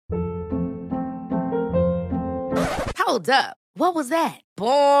Hold up. What was that?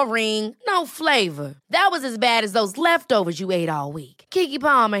 Boring. No flavor. That was as bad as those leftovers you ate all week. Keke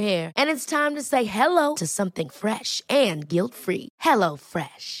Palmer here, and it's time to say hello to something fresh and guilt-free. Hello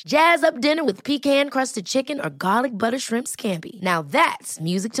Fresh. Jazz up dinner with pecan-crusted chicken or garlic butter shrimp scampi. Now that's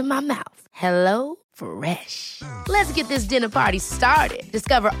music to my mouth. Hello Fresh. Let's get this dinner party started.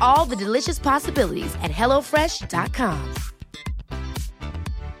 Discover all the delicious possibilities at hellofresh.com.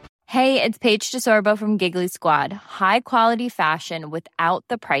 Hey, it's Paige DeSorbo from Giggly Squad. High quality fashion without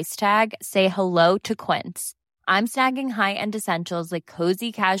the price tag. Say hello to Quince. I'm snagging high-end essentials like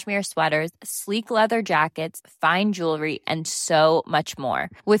cozy cashmere sweaters, sleek leather jackets, fine jewelry, and so much more.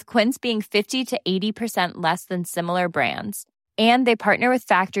 With Quince being 50 to 80% less than similar brands. And they partner with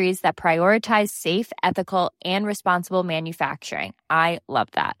factories that prioritize safe, ethical, and responsible manufacturing. I love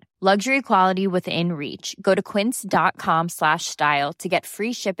that. Luxury quality within reach. Go to quince.com/style to get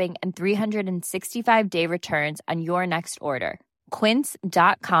free shipping and 365-day returns on your next order.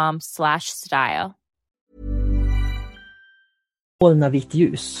 Quince.com/style. Molna vitt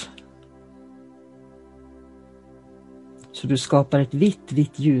ljus. Så du skapar ett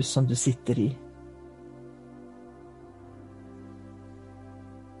vitt ljus som du sitter i.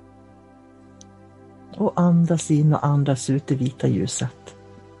 Och andas in och andas ut det vita ljuset.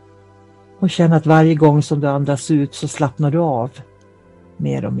 Och känn att varje gång som du andas ut så slappnar du av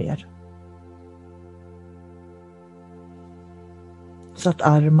mer och mer. Så att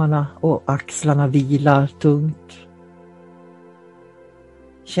armarna och axlarna vilar tungt.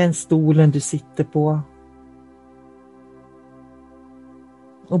 Känn stolen du sitter på.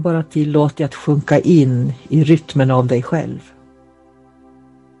 Och bara tillåt dig att sjunka in i rytmen av dig själv.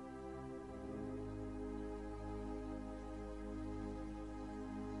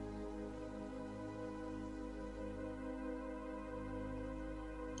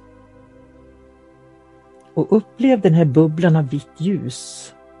 Och upplev den här bubblan av vitt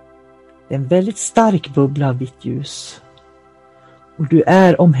ljus. Det är en väldigt stark bubbla av vitt ljus. Och du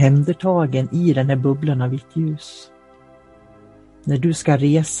är omhändertagen i den här bubblan av vitt ljus. När du ska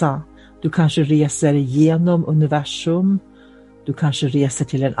resa, du kanske reser genom universum. Du kanske reser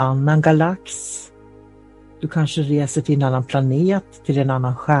till en annan galax. Du kanske reser till en annan planet, till en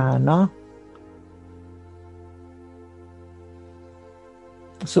annan stjärna.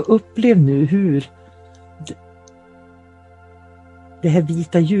 Så upplev nu hur det här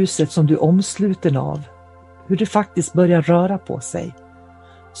vita ljuset som du är omsluten av, hur det faktiskt börjar röra på sig.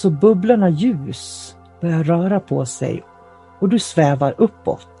 Så bubblorna ljus börjar röra på sig och du svävar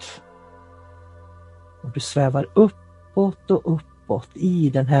uppåt. Och du svävar uppåt och uppåt i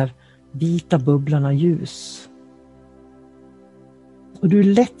den här vita bubblorna ljus. Och du är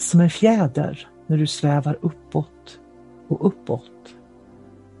lätt som en fjäder när du svävar uppåt och uppåt.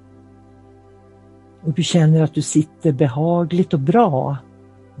 Och du känner att du sitter behagligt och bra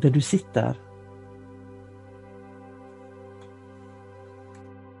där du sitter.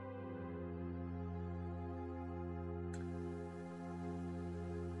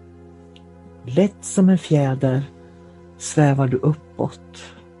 Lätt som en fjäder svävar du uppåt.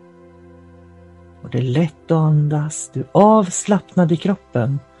 Och det är lätt att andas, du är avslappnad i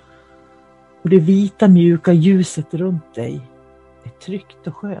kroppen. Och det vita mjuka ljuset runt dig är tryggt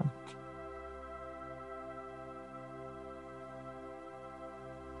och skönt.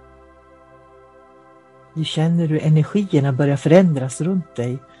 Du känner hur energierna börjar förändras runt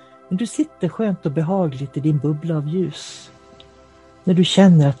dig. Men du sitter skönt och behagligt i din bubbla av ljus. När du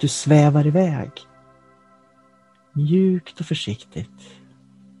känner att du svävar iväg. Mjukt och försiktigt.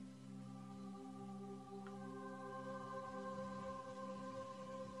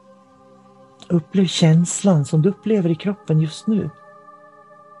 Upplev känslan som du upplever i kroppen just nu.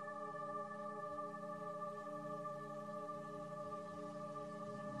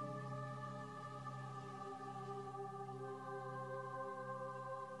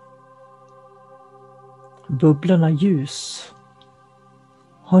 Bubblorna ljus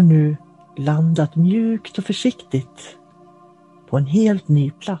har nu landat mjukt och försiktigt på en helt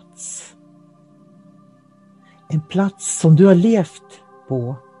ny plats. En plats som du har levt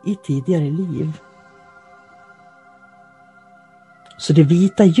på i tidigare liv. Så det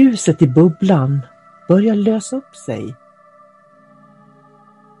vita ljuset i bubblan börjar lösa upp sig.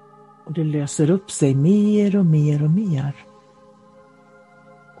 Och det löser upp sig mer och mer och mer.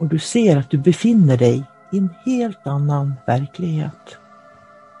 Och du ser att du befinner dig i en helt annan verklighet.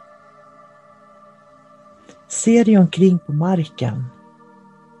 Se dig omkring på marken.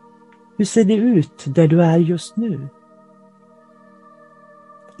 Hur ser det ut där du är just nu?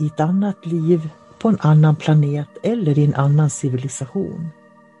 I ett annat liv, på en annan planet eller i en annan civilisation.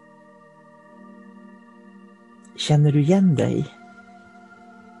 Känner du igen dig?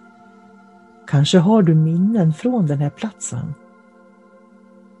 Kanske har du minnen från den här platsen.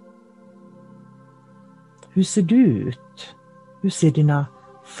 Hur ser du ut? Hur ser dina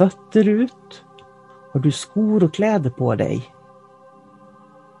fötter ut? Har du skor och kläder på dig?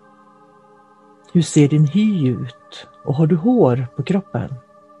 Hur ser din hy ut? Och har du hår på kroppen?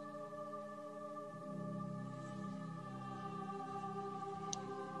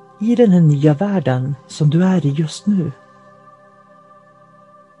 I den här nya världen som du är i just nu.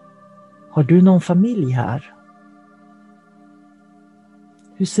 Har du någon familj här?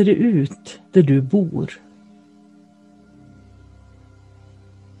 Hur ser det ut där du bor?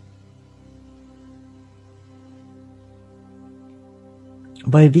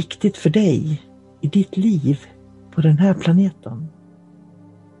 Vad är viktigt för dig i ditt liv på den här planeten?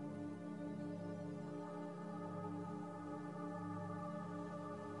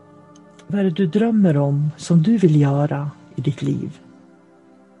 Vad är det du drömmer om som du vill göra i ditt liv?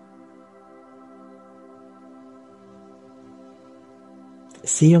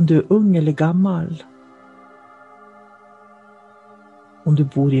 Se om du är ung eller gammal. Om du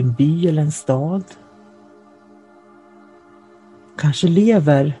bor i en by eller en stad. Kanske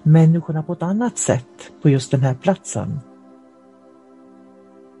lever människorna på ett annat sätt på just den här platsen.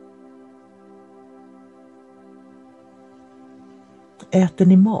 Äter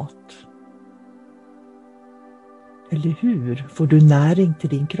ni mat? Eller hur får du näring till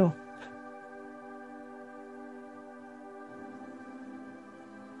din kropp?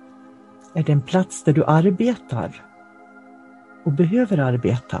 Är det en plats där du arbetar och behöver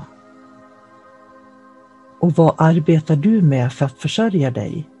arbeta? Och vad arbetar du med för att försörja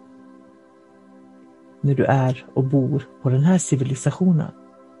dig när du är och bor på den här civilisationen?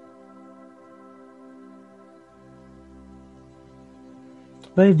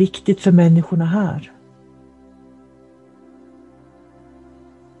 Vad är viktigt för människorna här?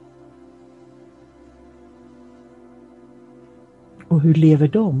 Och hur lever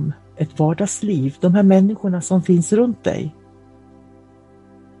de ett vardagsliv, de här människorna som finns runt dig?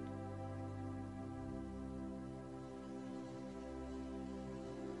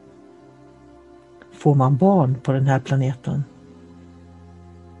 Får man barn på den här planeten?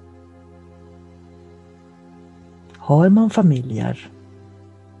 Har man familjer?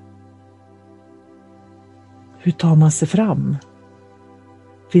 Hur tar man sig fram?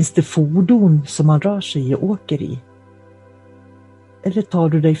 Finns det fordon som man rör sig i och åker i? Eller tar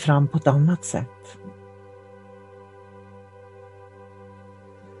du dig fram på ett annat sätt?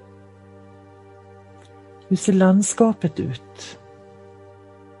 Hur ser landskapet ut?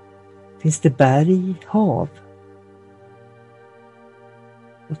 Finns det berg, hav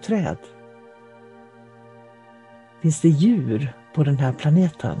och träd? Finns det djur på den här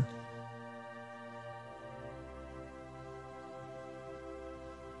planeten?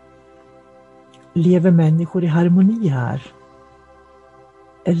 Lever människor i harmoni här?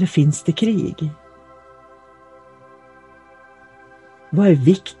 Eller finns det krig? Vad är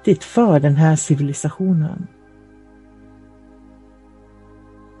viktigt för den här civilisationen?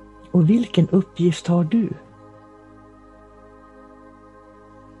 Och vilken uppgift har du?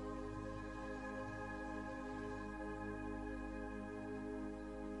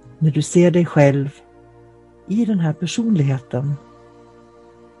 När du ser dig själv i den här personligheten,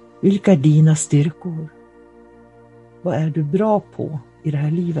 vilka är dina styrkor? Vad är du bra på i det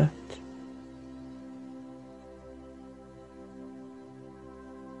här livet?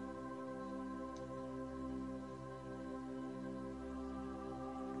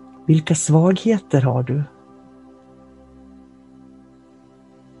 Vilka svagheter har du?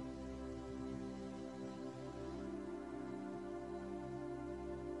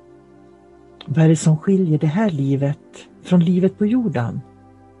 Vad är det som skiljer det här livet från livet på jorden?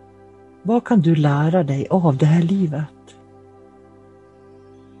 Vad kan du lära dig av det här livet?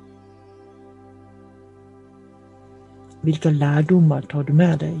 Vilka lärdomar tar du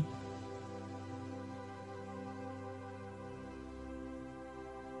med dig?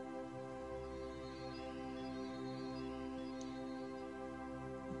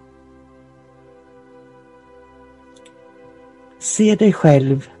 Se dig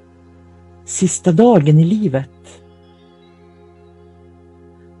själv sista dagen i livet.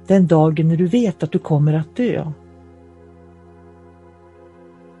 Den dagen när du vet att du kommer att dö.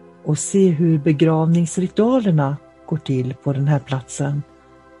 Och se hur begravningsritualerna går till på den här platsen.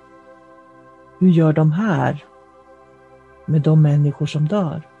 Hur gör de här med de människor som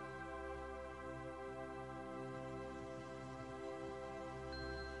dör?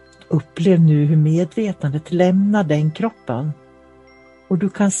 Upplev nu hur medvetandet lämnar den kroppen och du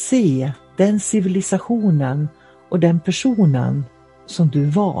kan se den civilisationen och den personen som du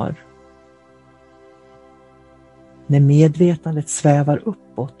var. När medvetandet svävar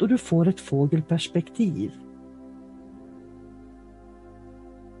uppåt och du får ett fågelperspektiv.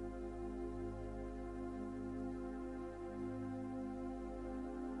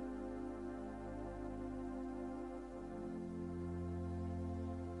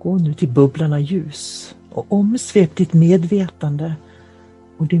 Gå nu till bubblan av ljus och omsvep ditt medvetande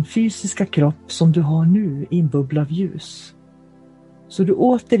och din fysiska kropp som du har nu i en bubbla av ljus. Så du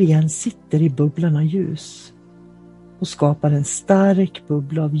återigen sitter i bubblan av ljus och skapar en stark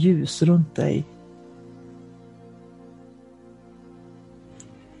bubbla av ljus runt dig.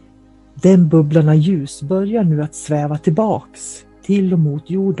 Den bubblan av ljus börjar nu att sväva tillbaks till och mot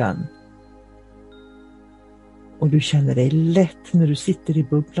jorden. Och du känner dig lätt när du sitter i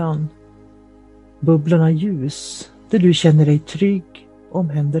bubblan. Bubblan av ljus där du känner dig trygg och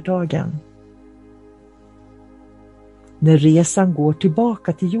omhändertagen. När resan går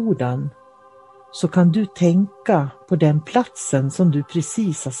tillbaka till jorden så kan du tänka på den platsen som du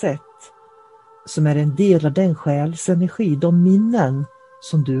precis har sett. Som är en del av den själsenergi, de minnen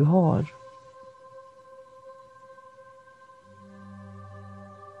som du har.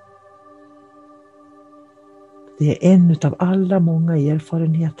 Det är en av alla många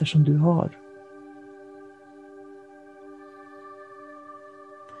erfarenheter som du har.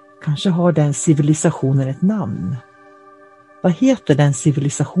 Kanske har den civilisationen ett namn. Vad heter den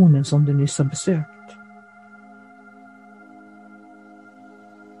civilisationen som du nyss har besökt?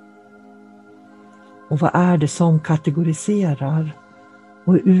 Och vad är det som kategoriserar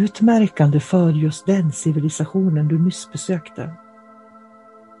och är utmärkande för just den civilisationen du nyss besökte?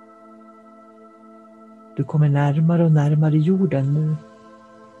 Du kommer närmare och närmare jorden nu.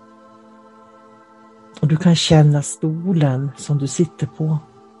 Och du kan känna stolen som du sitter på.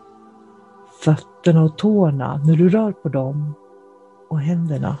 Fötterna och tårna när du rör på dem. Och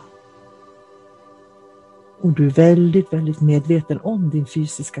händerna. Och du är väldigt, väldigt medveten om din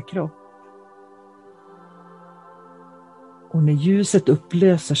fysiska kropp. Och när ljuset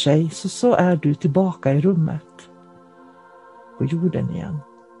upplöser sig så är du tillbaka i rummet. På jorden igen.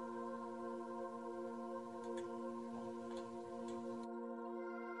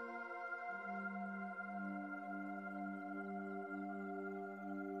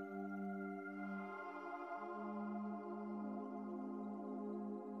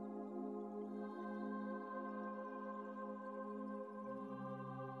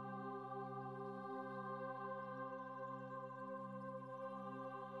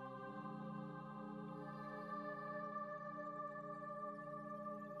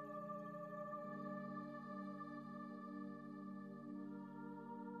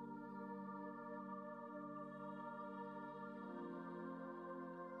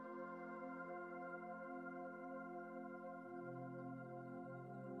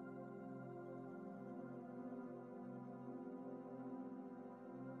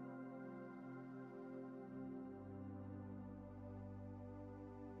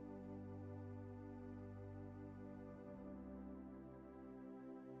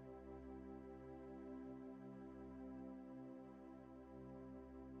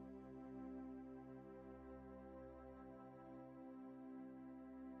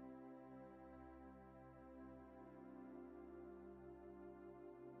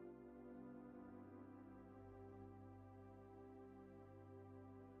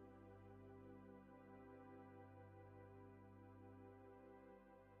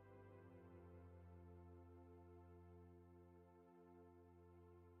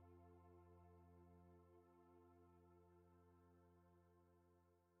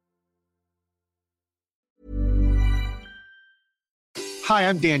 Hi,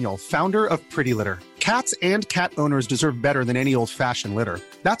 I'm Daniel, founder of Pretty Litter. Cats and cat owners deserve better than any old-fashioned litter.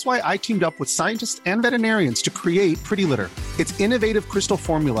 That's why I teamed up with scientists and veterinarians to create Pretty Litter. Its innovative crystal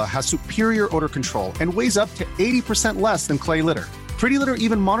formula has superior odor control and weighs up to 80% less than clay litter. Pretty Litter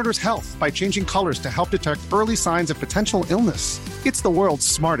even monitors health by changing colors to help detect early signs of potential illness. It's the world's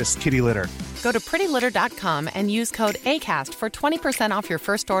smartest kitty litter. Go to prettylitter.com and use code ACAST for 20% off your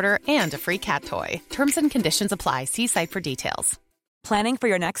first order and a free cat toy. Terms and conditions apply. See site for details. Planning for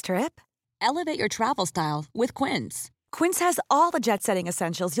your next trip? Elevate your travel style with Quince. Quince has all the jet-setting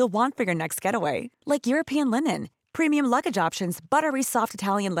essentials you'll want for your next getaway, like European linen, premium luggage options, buttery soft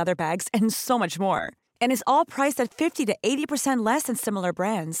Italian leather bags, and so much more. And is all priced at 50 to 80% less than similar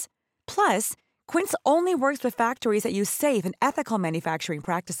brands. Plus, Quince only works with factories that use safe and ethical manufacturing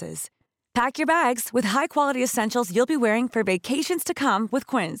practices. Pack your bags with high-quality essentials you'll be wearing for vacations to come with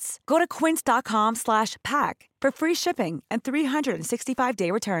Quince. Go to quince.com/pack for free shipping and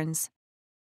 365-day returns.